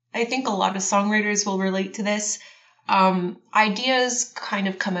I think a lot of songwriters will relate to this. Ideas kind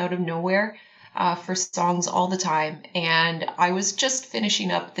of come out of nowhere for songs all the time. And I was just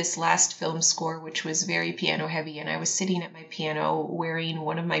finishing up this last film score, which was very piano heavy. And I was sitting at my piano wearing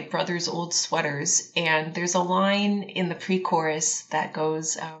one of my brother's old sweaters. And there's a line in the pre-chorus that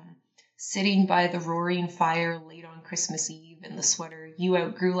goes, sitting by the roaring fire late on Christmas Eve in the sweater you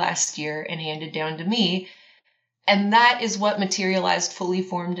outgrew last year and handed down to me. And that is what materialized, fully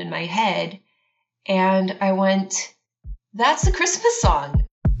formed in my head. And I went, that's a Christmas song.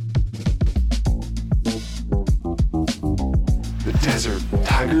 The Desert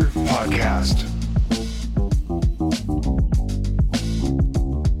Tiger Podcast.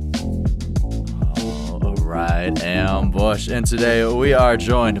 All right, Ambush. And today we are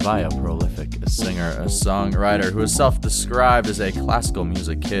joined by a prolific singer, a songwriter who is self-described as a classical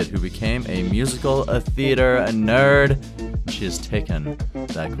music kid who became a musical theater nerd. She has taken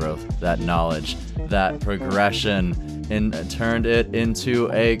that growth, that knowledge, that progression, and turned it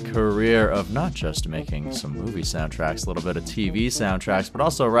into a career of not just making some movie soundtracks, a little bit of TV soundtracks, but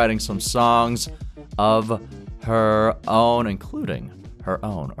also writing some songs of her own, including her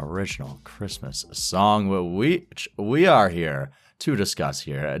own original Christmas song, which we are here to discuss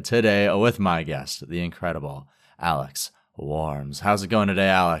here today with my guest, the incredible Alex Warms. How's it going today,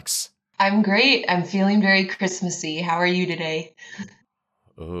 Alex? I'm great. I'm feeling very Christmassy. How are you today?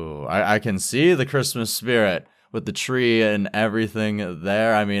 Ooh, I can see the Christmas spirit with the tree and everything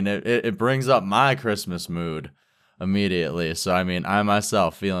there. I mean, it brings up my Christmas mood immediately. So, I mean, I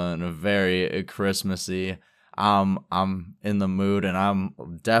myself feeling very Christmassy. I'm in the mood, and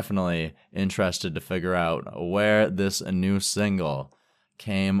I'm definitely interested to figure out where this new single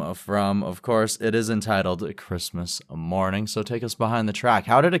came from. Of course, it is entitled Christmas Morning, so take us behind the track.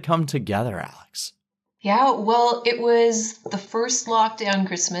 How did it come together, Alex? Yeah, well, it was the first lockdown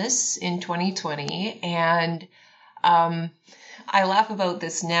Christmas in 2020, and I laugh about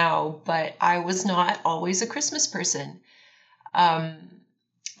this now, but I was not always a Christmas person.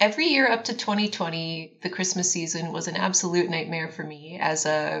 Every year up to 2020, the Christmas season was an absolute nightmare for me as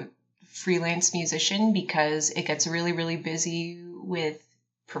a freelance musician because it gets really, really busy with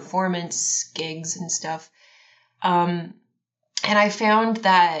performance gigs and stuff. And I found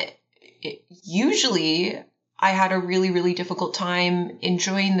that usually I had a really, really difficult time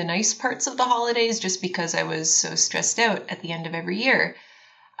enjoying the nice parts of the holidays just because I was so stressed out at the end of every year.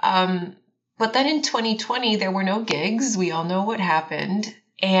 But then in 2020, there were no gigs. We all know what happened.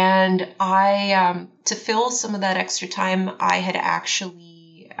 And I, to fill some of that extra time, I had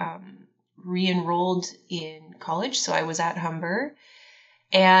actually re-enrolled in college. So I was at Humber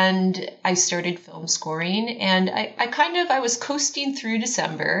and I started film scoring, and I was coasting through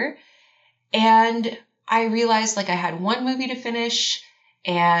December, and I realized I had one movie to finish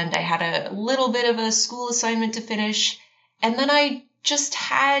and I had a little bit of a school assignment to finish. And then I just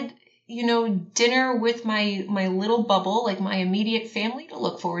had dinner with my little bubble, my immediate family to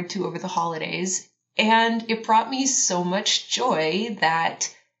look forward to over the holidays. And it brought me so much joy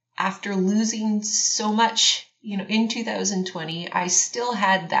that after losing so much, in 2020, I still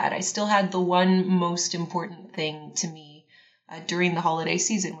had that. I still had the one most important thing to me during the holiday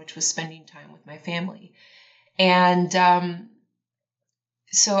season, which was spending time with my family. And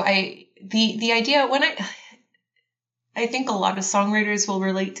so the idea, I think a lot of songwriters will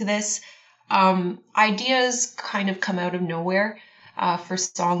relate to this. Ideas kind of come out of nowhere for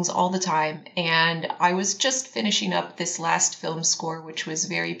songs all the time. And I was just finishing up this last film score, which was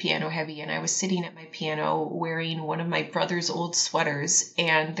very piano heavy. And I was sitting at my piano wearing one of my brother's old sweaters.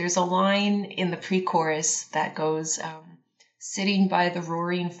 And there's a line in the pre-chorus that goes, sitting by the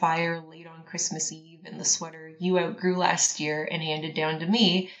roaring fire late on Christmas Eve in the sweater you outgrew last year and handed down to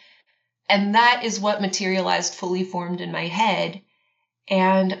me. And that is what materialized, fully formed in my head.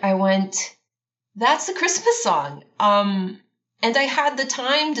 And I went, that's a Christmas song. And I had the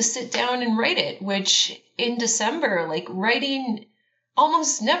time to sit down and write it, which in December, writing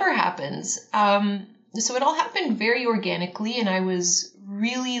almost never happens. So it all happened very organically, and I was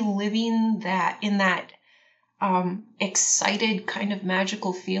really living in that excited kind of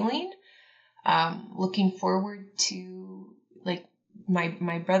magical feeling, looking forward to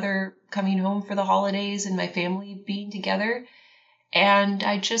my brother coming home for the holidays and my family being together. And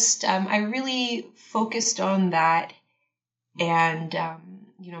I just, I really focused on that. And,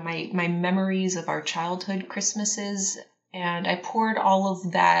 my memories of our childhood Christmases. And I poured all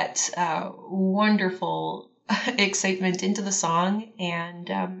of that wonderful excitement into the song. And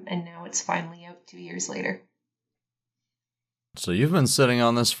now it's finally out 2 years later. So you've been sitting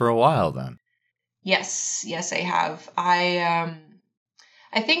on this for a while then? Yes, I have.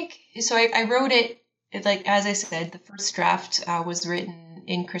 I think so. I wrote it like, as I said, the first draft was written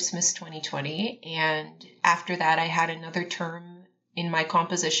in Christmas 2020. And after that, I had another term in my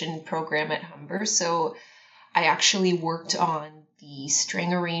composition program at Humber. So I actually worked on the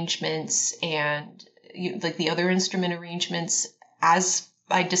string arrangements and like the other instrument arrangements as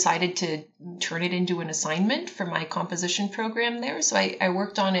I decided to turn it into an assignment for my composition program there. So I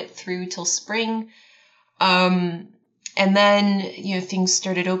worked on it through till spring. And then, things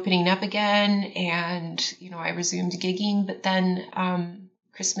started opening up again and, I resumed gigging. But then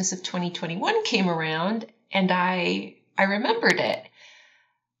Christmas of 2021 came around and I remembered it.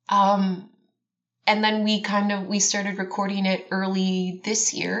 And then we started recording it early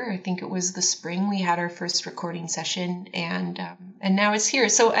this year. I think it was the spring we had our first recording session, and now it's here.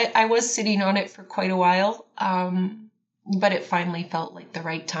 So I was sitting on it for quite a while, but it finally felt like the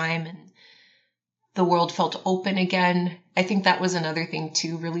right time, and the world felt open again. I think that was another thing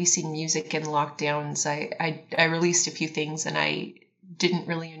too, releasing music in lockdowns. I released a few things and I didn't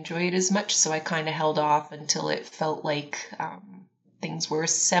really enjoy it as much, so I kind of held off until it felt like things were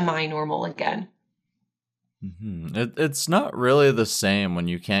semi-normal again. It's not really the same when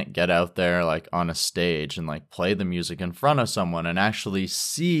you can't get out there like on a stage and like play the music in front of someone and actually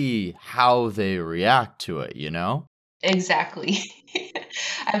see how they react to it, Exactly.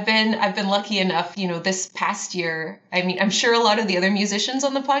 I've been lucky enough, this past year. I mean, I'm sure a lot of the other musicians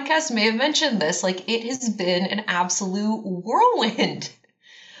on the podcast may have mentioned this. Like, it has been an absolute whirlwind.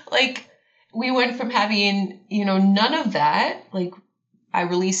 Like, we went from having, none of that. Like, I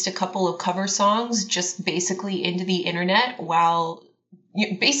released a couple of cover songs just basically into the internet while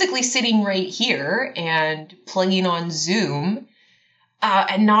basically sitting right here and plugging on Zoom,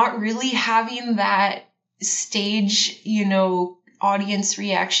 and not really having that stage, audience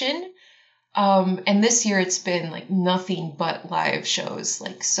reaction. And this year it's been like nothing but live shows,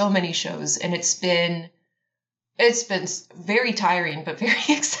 like so many shows. And it's been very tiring, but very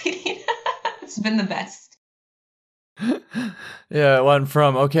exciting. It's been the best. Yeah, it went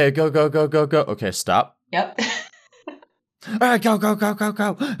from, okay, go, go, go, go, go. Okay, stop. Yep. All right, go, go, go, go,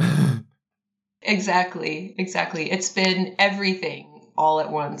 go. Exactly. It's been everything all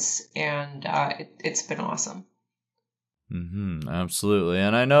at once, and it's been awesome. Absolutely.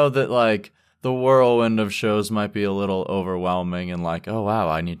 And I know that like the whirlwind of shows might be a little overwhelming and like, oh wow,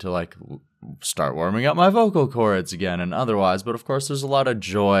 I need to like start warming up my vocal cords again and otherwise. But of course, there's a lot of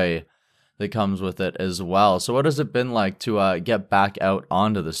joy that comes with it as well. So what has it been like to get back out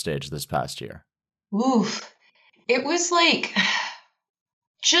onto the stage this past year? Oof. It was like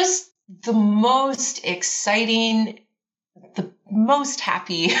just the most exciting, the most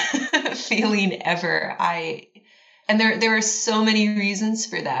happy feeling ever. And there are so many reasons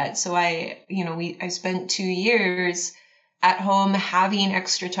for that. So I spent 2 years at home having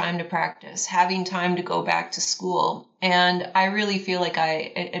extra time to practice, having time to go back to school. And I really feel like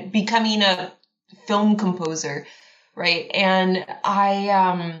becoming a film composer, right? And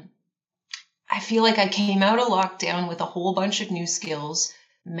I feel like I came out of lockdown with a whole bunch of new skills,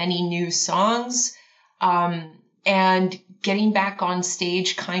 many new songs, and getting back on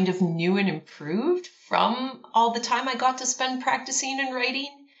stage kind of new and improved from all the time I got to spend practicing and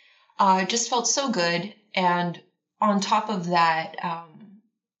writing. Just felt so good. And on top of that,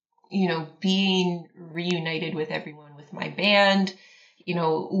 being reunited with everyone, with my band,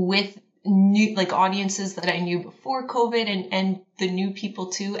 with new like audiences that I knew before COVID and the new people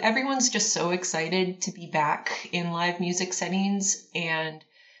too. Everyone's just so excited to be back in live music settings. And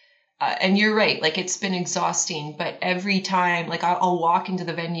you're right, like it's been exhausting, but every time, like I'll walk into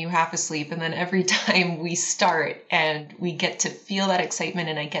the venue half asleep, and then every time we start and we get to feel that excitement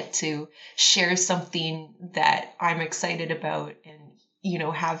and I get to share something that I'm excited about and,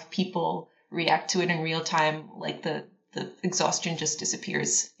 have people react to it in real time, like the exhaustion just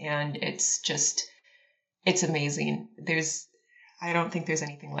disappears. And it's amazing. I don't think there's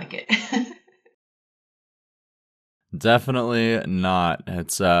anything like it. Definitely not.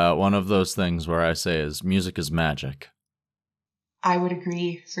 It's one of those things where I say music is magic. I would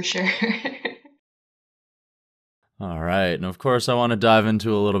agree, for sure. All right. And of course, I want to dive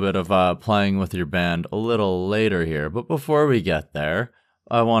into a little bit of playing with your band a little later here. But before we get there,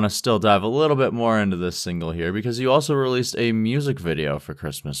 I want to still dive a little bit more into this single here because you also released a music video for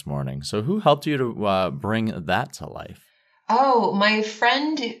Christmas Morning. So who helped you to bring that to life? Oh, my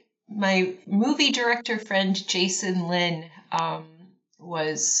movie director friend, Jason Lin,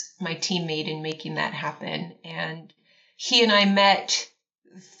 was my teammate in making that happen. And he and I met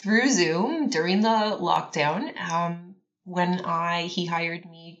through Zoom during the lockdown, when he hired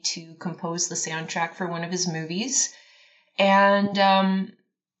me to compose the soundtrack for one of his movies. And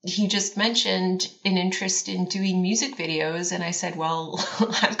he just mentioned an interest in doing music videos. And I said, well,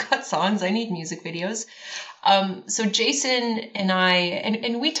 I've got songs, I need music videos. So Jason and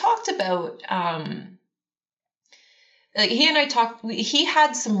and we talked about, he and I talked, he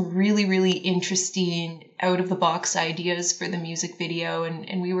had some really, really interesting out of the box ideas for the music video.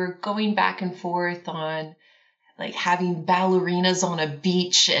 And we were going back and forth on like having ballerinas on a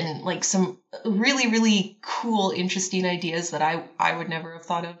beach and like some really, really cool, interesting ideas that I would never have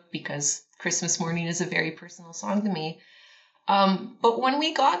thought of, because Christmas Morning is a very personal song to me. But when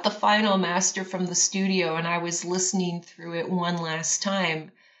we got the final master from the studio and I was listening through it one last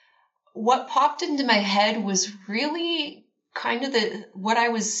time, what popped into my head was really kind of what I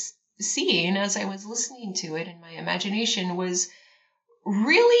was seeing as I was listening to it in my imagination was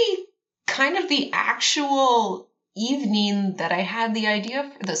really kind of the actual evening that I had the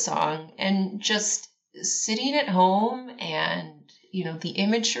idea for the song, and just sitting at home and, the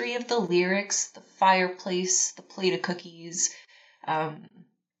imagery of the lyrics, the fireplace, the plate of cookies,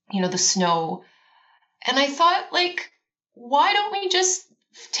 the snow. And I thought, like, why don't we just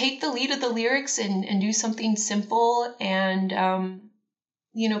take the lead of the lyrics and do something simple and,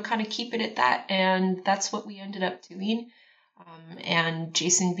 kind of keep it at that. And that's what we ended up doing. And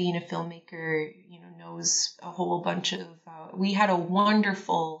Jason, being a filmmaker, knows a whole bunch of, we had a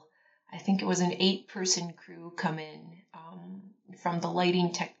wonderful, I think it was an 8-person crew come in, from the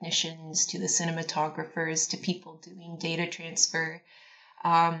lighting technicians to the cinematographers to people doing data transfer.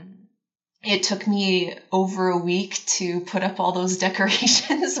 It took me over a week to put up all those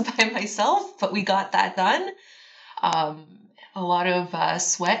decorations by myself, but we got that done. A lot of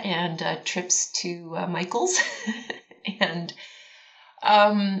sweat and trips to Michael's. And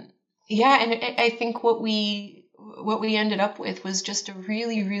I think what we ended up with was just a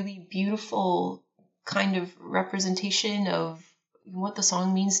really, really beautiful kind of representation of what the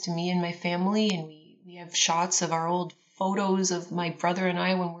song means to me and my family. And we have shots of our old photos of my brother and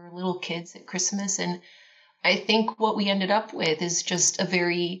I when we were little kids at Christmas. And I think what we ended up with is just a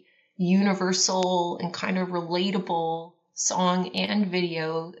very universal and kind of relatable song and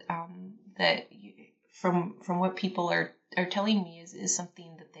video, that from what people are telling me is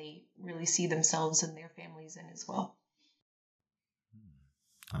something that they really see themselves and their families in as well.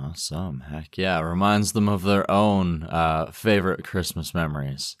 Awesome. Heck yeah. Reminds them of their own favorite Christmas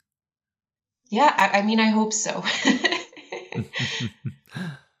memories. Yeah, I hope so.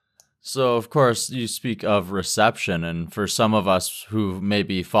 So, of course, you speak of reception, and for some of us who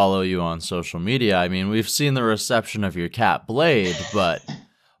maybe follow you on social media, I mean, we've seen the reception of your cat Blade, but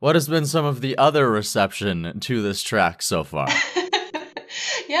what has been some of the other reception to this track so far?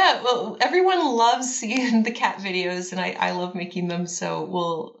 Yeah, well, everyone loves seeing the cat videos, and I love making them,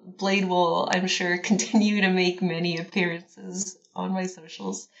 so Blade will, I'm sure, continue to make many appearances on my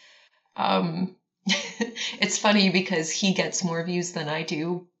socials. It's funny because he gets more views than I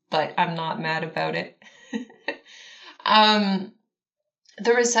do, but I'm not mad about it.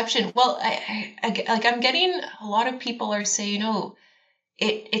 The reception, well, I'm getting a lot of people are saying, oh,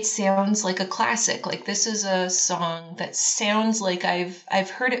 it sounds like a classic. Like, this is a song that sounds like I've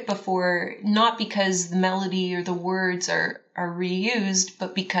heard it before, not because the melody or the words are reused,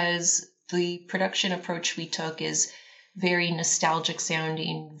 but because the production approach we took is very nostalgic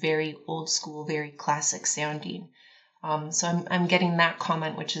sounding, very old school, very classic sounding. So I'm getting that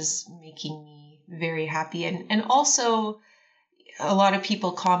comment, which is making me very happy. And also a lot of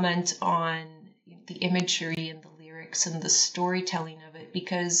people comment on the imagery and the lyrics and the storytelling of it,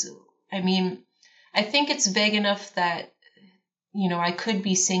 because I mean, I think it's vague enough that, I could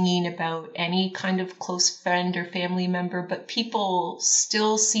be singing about any kind of close friend or family member, but people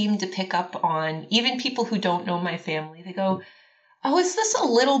still seem to pick up on, even people who don't know my family, they go, oh, is this a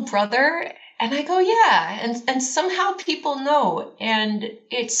little brother? And I go, yeah. And somehow people know. And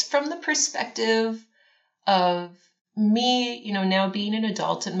it's from the perspective of me, now being an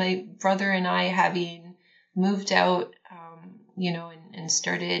adult, and my brother and I having moved out, and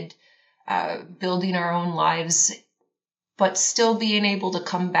started building our own lives, but still being able to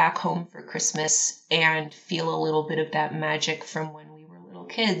come back home for Christmas and feel a little bit of that magic from when we were little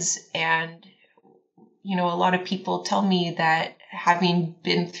kids. And, a lot of people tell me that having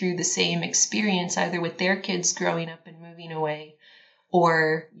been through the same experience, either with their kids growing up and moving away,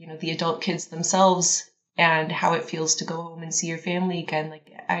 or, the adult kids themselves, and how it feels to go home and see your family again.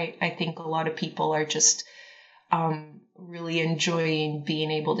 Like, I think a lot of people are just really enjoying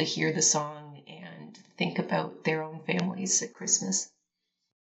being able to hear the song and think about their own families at Christmas.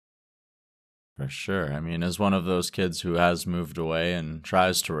 For sure. I mean, as one of those kids who has moved away and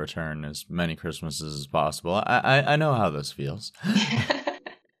tries to return as many Christmases as possible, I know how this feels.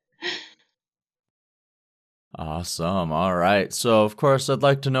 Awesome. All right. So, of course, I'd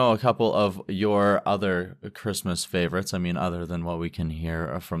like to know a couple of your other Christmas favorites. I mean, other than what we can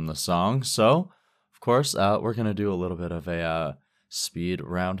hear from the song. So, of course, we're going to do a little bit of a speed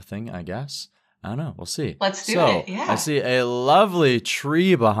round thing, I guess. I don't know. We'll see. Let's do So, it. Yeah. I see a lovely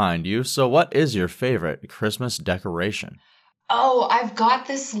tree behind you. So, what is your favorite Christmas decoration? Oh, I've got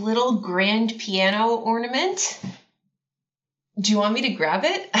this little grand piano ornament. Do you want me to grab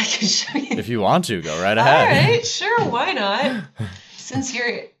it? I can show you. If you want to, go right All ahead. right, sure, why not? Since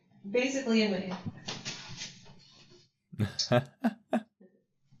you're basically in my...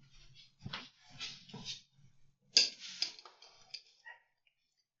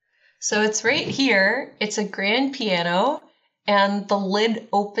 So it's right here. It's a grand piano, and the lid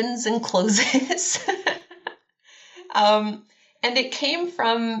opens and closes. And it came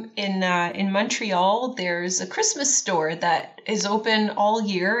from in Montreal. There's a Christmas store that is open all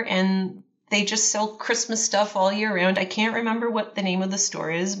year, and they just sell Christmas stuff all year round. I can't remember what the name of the store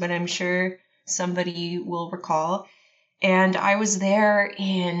is, but I'm sure somebody will recall. And I was there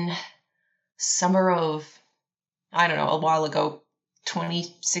in summer of, I don't know, a while ago,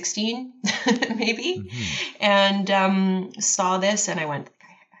 2016, maybe, and saw this, and I went,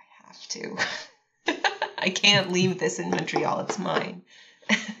 I have to. I can't leave this in Montreal. It's mine.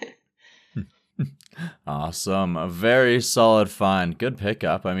 Awesome. A very solid find. Good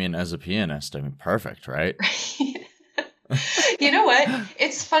pickup. I mean, as a pianist, I mean, perfect, right? You know what?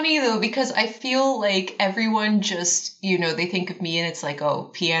 It's funny though, because I feel like everyone just, they think of me and it's like, oh,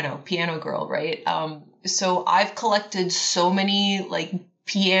 piano girl, right? So I've collected so many like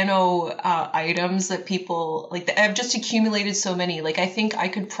piano items that people like. I've just accumulated so many. Like I think I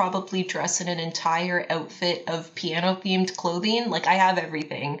could probably dress in an entire outfit of piano themed clothing. Like I have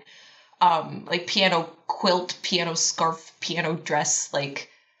everything. Like piano quilt, piano scarf, piano dress, like.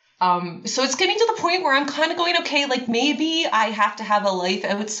 So it's getting to the point where I'm kind of going, okay, like maybe I have to have a life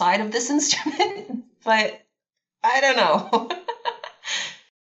outside of this instrument, but I don't know.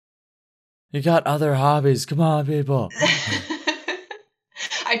 You got other hobbies. Come on, people.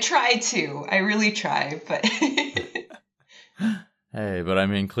 I try to. I really try, but... Hey, but I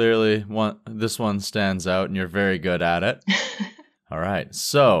mean, clearly this one stands out and you're very good at it. All right.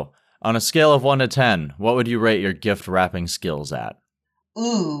 So, on a scale of 1 to 10, what would you rate your gift wrapping skills at?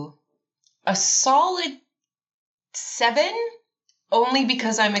 Ooh, a solid 7, only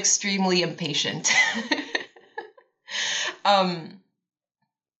because I'm extremely impatient.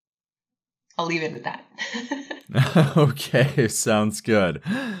 I'll leave it at that. Okay, sounds good.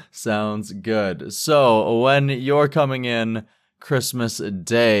 Sounds good. So, when you're coming in Christmas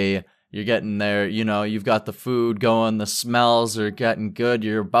Day, you're getting there, you've got the food going, the smells are getting good,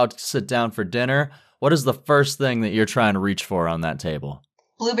 you're about to sit down for dinner. What is the first thing that you're trying to reach for on that table?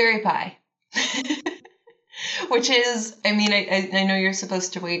 Blueberry pie. Which is, I mean, I know you're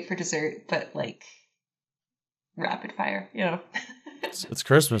supposed to wait for dessert, but like, rapid fire, It's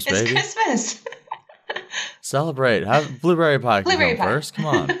Christmas, baby. It's Christmas. Celebrate. Have blueberry pie. Blueberry pie first. Come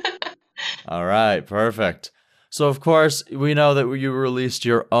on. All right, perfect. So, of course, we know that you released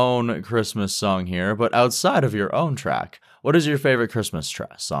your own Christmas song here, but outside of your own track, what is your favorite Christmas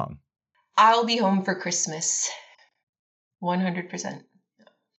song? I'll Be Home for Christmas. 100%.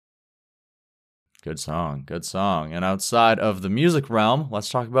 Good song. Good song. And outside of the music realm, let's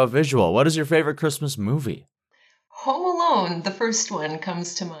talk about visual. What is your favorite Christmas movie? Home Alone, the first one,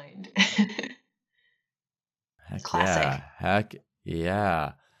 comes to mind. Heck Classic. Yeah. Heck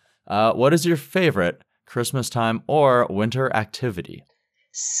yeah. What is your favorite Christmas time or winter activity?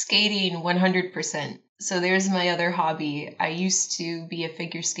 Skating, 100%. So there's my other hobby. I used to be a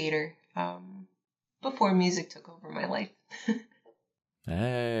figure skater before music took over my life.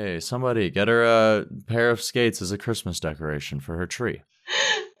 Hey, somebody get her a pair of skates as a Christmas decoration for her tree.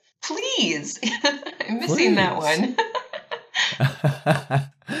 Please. I'm missing that one.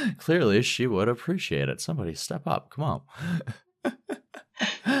 Clearly, she would appreciate it. Somebody step up. Come on.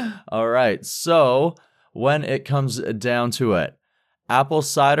 All right. So, when it comes down to it, apple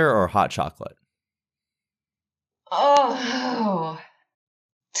cider or hot chocolate? Oh,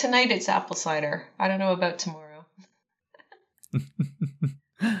 tonight it's apple cider. I don't know about tomorrow.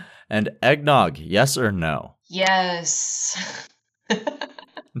 And eggnog, yes or no? Yes.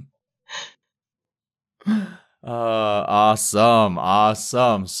 Awesome.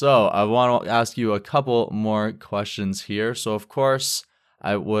 So I want to ask you a couple more questions here. So, of course,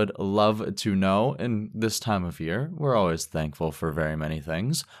 I would love to know, in this time of year, we're always thankful for very many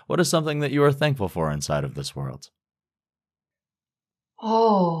things. What is something that you are thankful for inside of this world?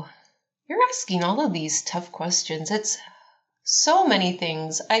 Oh, you're asking all of these tough questions. It's so many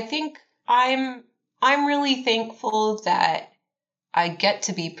things. I think I'm I'm really thankful that I get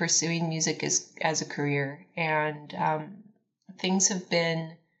to be pursuing music as a career, and things have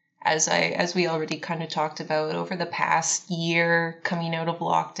been, as we already kind of talked about, over the past year coming out of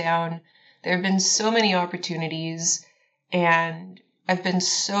lockdown, there have been so many opportunities, and I've been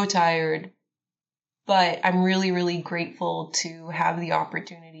so tired, but I'm really, really grateful to have the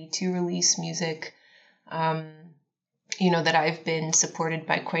opportunity to release music. That I've been supported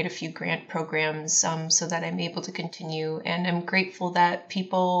by quite a few grant programs, so that I'm able to continue. And I'm grateful that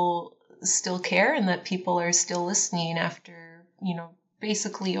people still care and that people are still listening after,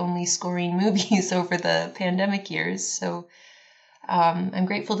 basically only scoring movies over the pandemic years. So I'm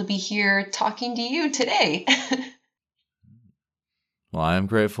grateful to be here talking to you today. Well, I'm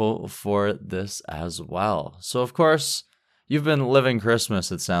grateful for this as well. So, of course, you've been living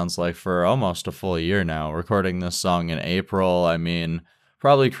Christmas, it sounds like, for almost a full year now, recording this song in April. I mean,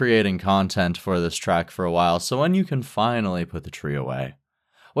 probably creating content for this track for a while. So when you can finally put the tree away,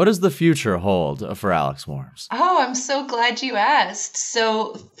 what does the future hold for Alex Worms? Oh, I'm so glad you asked.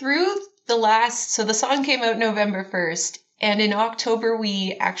 So the song came out November 1st, and in October,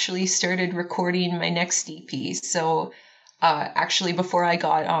 we actually started recording my next EP. So actually, before I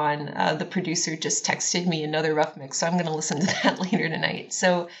got on, the producer just texted me another rough mix, so I'm going to listen to that later tonight.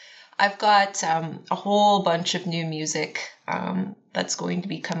 So I've got a whole bunch of new music that's going to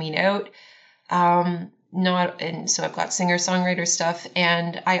be coming out. So I've got singer-songwriter stuff,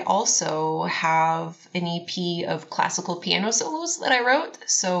 and I also have an EP of classical piano solos that I wrote.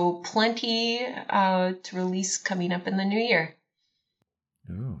 So plenty to release coming up in the new year.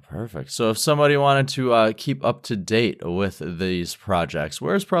 Ooh, perfect. So if somebody wanted to keep up to date with these projects,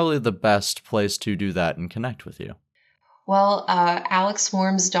 where's probably the best place to do that and connect with you? Well,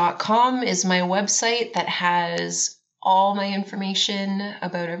 alexworms.com is my website that has all my information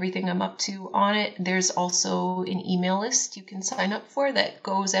about everything I'm up to on it. There's also an email list you can sign up for that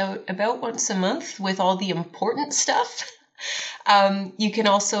goes out about once a month with all the important stuff. You can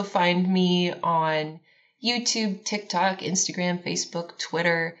also find me on YouTube, TikTok, Instagram, Facebook,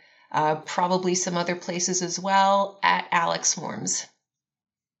 Twitter, probably some other places as well, at Alex Worms.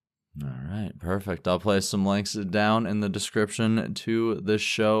 All right, perfect. I'll place some links down in the description to the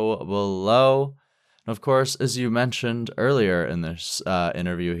show below. And of course, as you mentioned earlier in this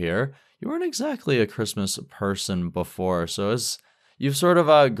interview here, you weren't exactly a Christmas person before. So as you've sort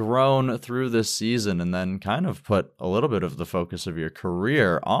of grown through this season and then kind of put a little bit of the focus of your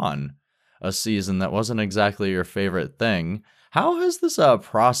career on a season that wasn't exactly your favorite thing, how has this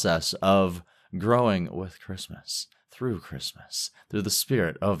process of growing with Christmas, through the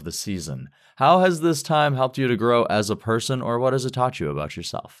spirit of the season, how has this time helped you to grow as a person, or what has it taught you about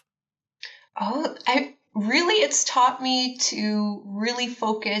yourself? Oh, it's taught me to really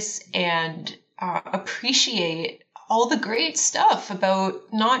focus and appreciate all the great stuff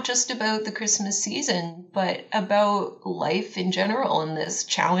about, not just about the Christmas season, but about life in general and this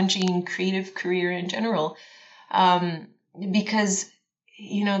challenging creative career in general. Because,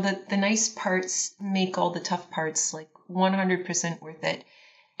 the nice parts make all the tough parts like 100% worth it.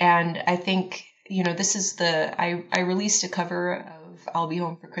 And I think, this is I released a cover of I'll Be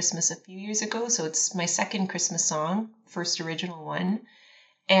Home for Christmas a few years ago. So it's my second Christmas song, first original one.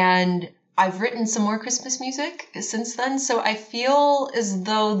 And I've written some more Christmas music since then. So I feel as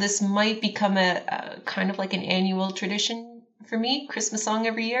though this might become a kind of like an annual tradition for me, Christmas song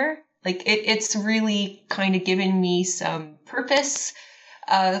every year. Like it's really kind of given me some purpose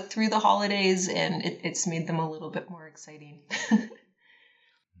through the holidays, and it's made them a little bit more exciting.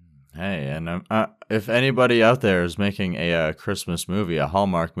 Hey, and if anybody out there is making a Christmas movie, a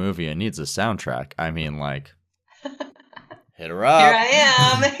Hallmark movie, and needs a soundtrack, I mean, like, hit her up. Here I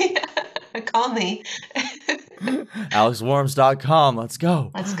am. Call me. AlexWorms.com. Let's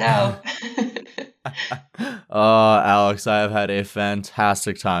go. Let's go. Alex, I have had a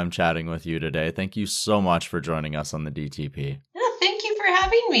fantastic time chatting with you today. Thank you so much for joining us on the DTP. Oh, thank you for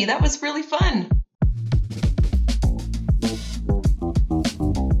having me. That was really fun.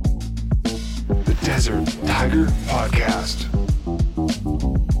 The Desert Tiger Podcast.